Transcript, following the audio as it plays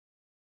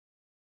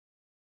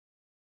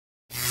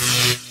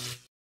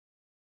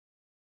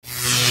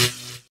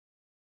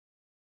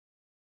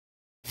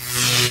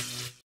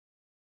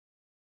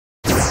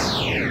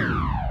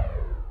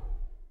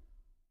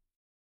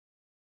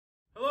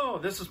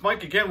This is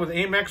Mike again with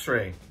AIM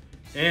X-Ray,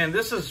 and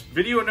this is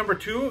video number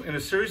 2 in a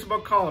series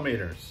about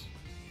collimators.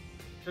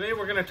 Today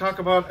we're going to talk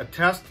about a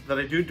test that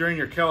I do during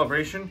your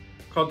calibration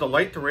called the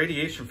light to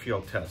radiation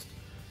field test.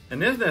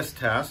 And in this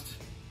test,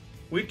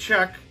 we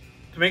check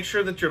to make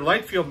sure that your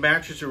light field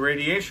matches your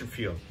radiation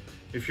field.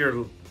 If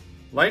your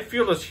light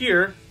field is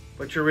here,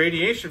 but your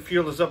radiation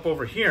field is up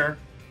over here,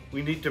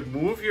 we need to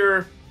move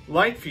your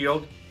light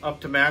field up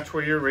to match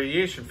where your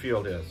radiation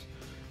field is.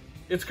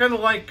 It's kind of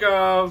like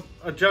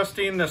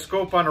adjusting the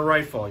scope on a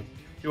rifle.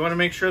 You want to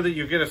make sure that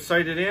you get it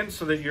sighted in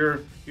so that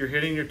you're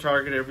hitting your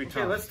target every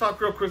time. Okay, let's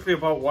talk real quickly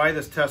about why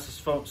this test is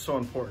so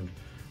important.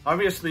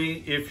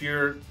 Obviously, if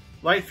your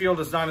light field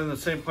is not in the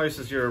same place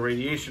as your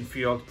radiation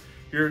field,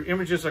 your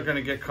images are going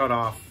to get cut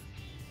off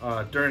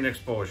during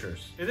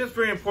exposures. It is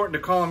very important to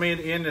collimate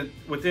in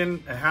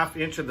within a ½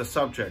 inch of the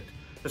subject,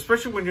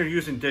 especially when you're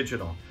using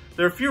digital.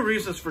 There are a few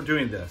reasons for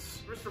doing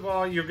this. First of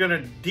all, you're going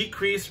to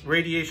decrease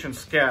radiation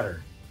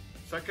scatter.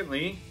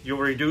 Secondly, you'll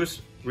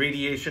reduce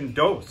radiation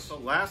dose. So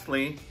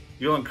lastly,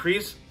 you'll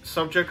increase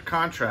subject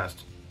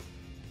contrast,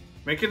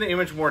 making the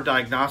image more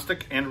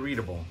diagnostic and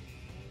readable.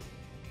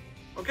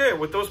 Okay,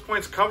 with those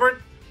points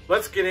covered,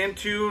 let's get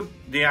into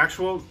the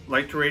actual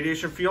light to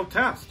radiation field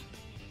test.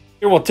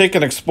 Here we'll take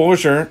an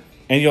exposure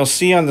and you'll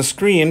see on the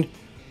screen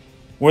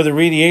where the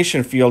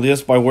radiation field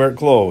is by where it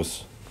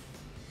glows.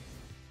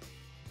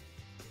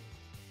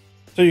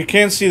 So you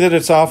can see that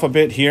it's off a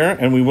bit here,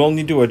 and we will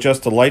need to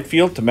adjust the light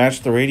field to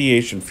match the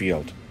radiation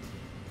field.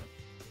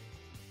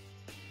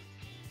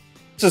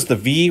 This is the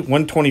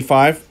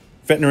V125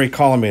 veterinary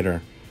collimator,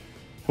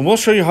 and we'll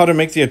show you how to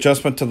make the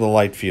adjustment to the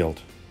light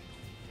field.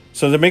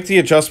 So to make the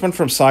adjustment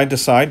from side to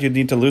side, you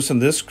need to loosen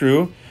this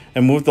screw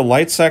and move the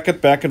light socket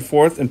back and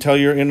forth until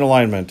you're in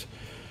alignment,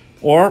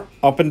 or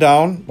up and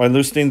down by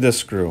loosening this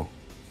screw.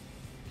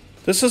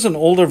 This is an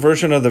older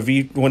version of the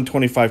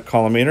V125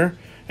 collimator.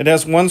 It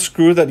has one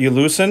screw that you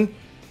loosen.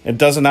 It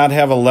does not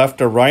have a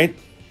left or right.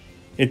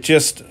 It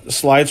just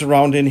slides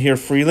around in here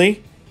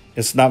freely.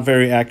 It's not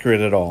very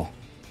accurate at all.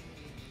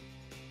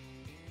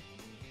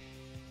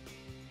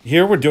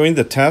 Here we're doing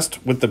the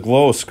test with the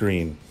glow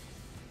screen.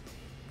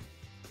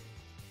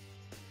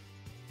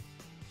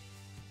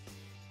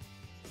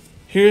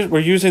 Here we're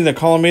using the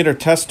collimator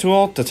test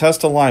tool to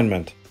test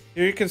alignment.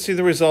 Here you can see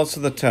the results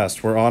of the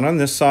test. We're on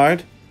this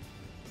side.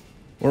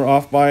 We're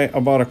off by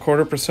about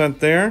 0.25%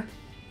 there.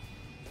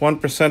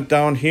 1%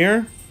 down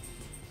here,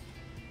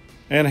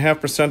 and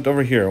 0.5%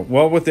 over here,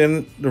 well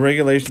within the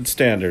regulation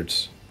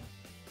standards.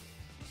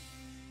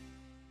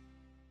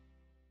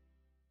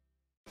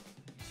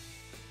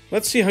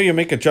 Let's see how you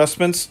make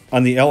adjustments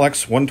on the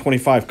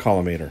LX125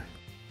 collimator.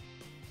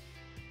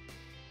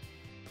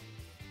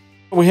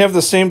 We have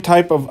the same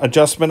type of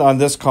adjustment on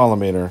this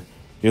collimator.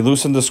 You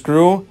loosen the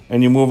screw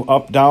and you move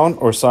up, down,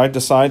 or side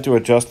to side to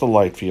adjust the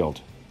light field.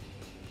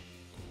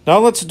 Now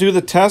let's do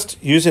the test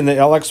using the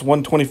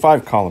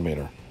LX125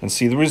 collimator and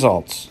see the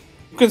results.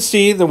 You can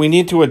see that we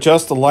need to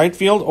adjust the light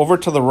field over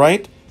to the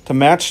right to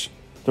match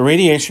the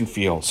radiation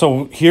field.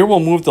 So here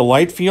we'll move the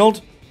light field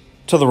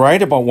to the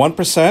right about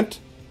 1%,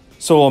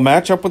 so we'll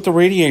match up with the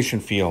radiation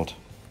field.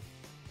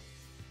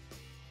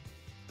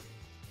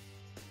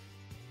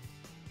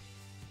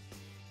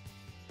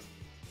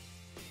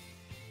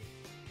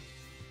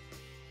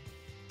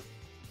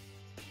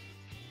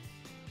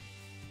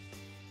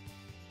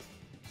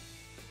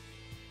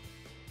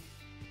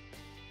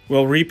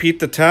 We'll repeat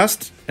the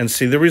test and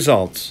see the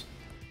results.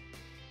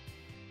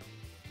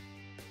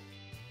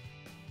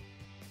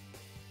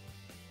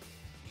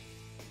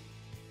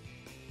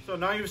 So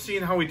now you've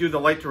seen how we do the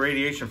light to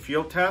radiation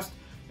field test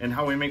and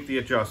how we make the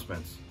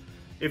adjustments.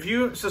 If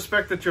you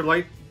suspect that your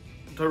light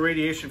to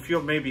radiation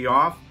field may be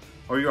off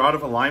or you're out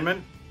of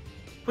alignment,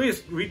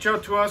 please reach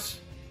out to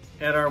us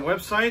at our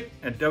website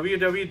at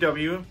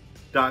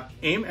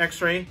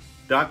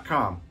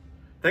www.aimxray.com.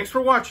 Thanks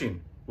for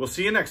watching. We'll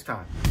see you next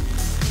time.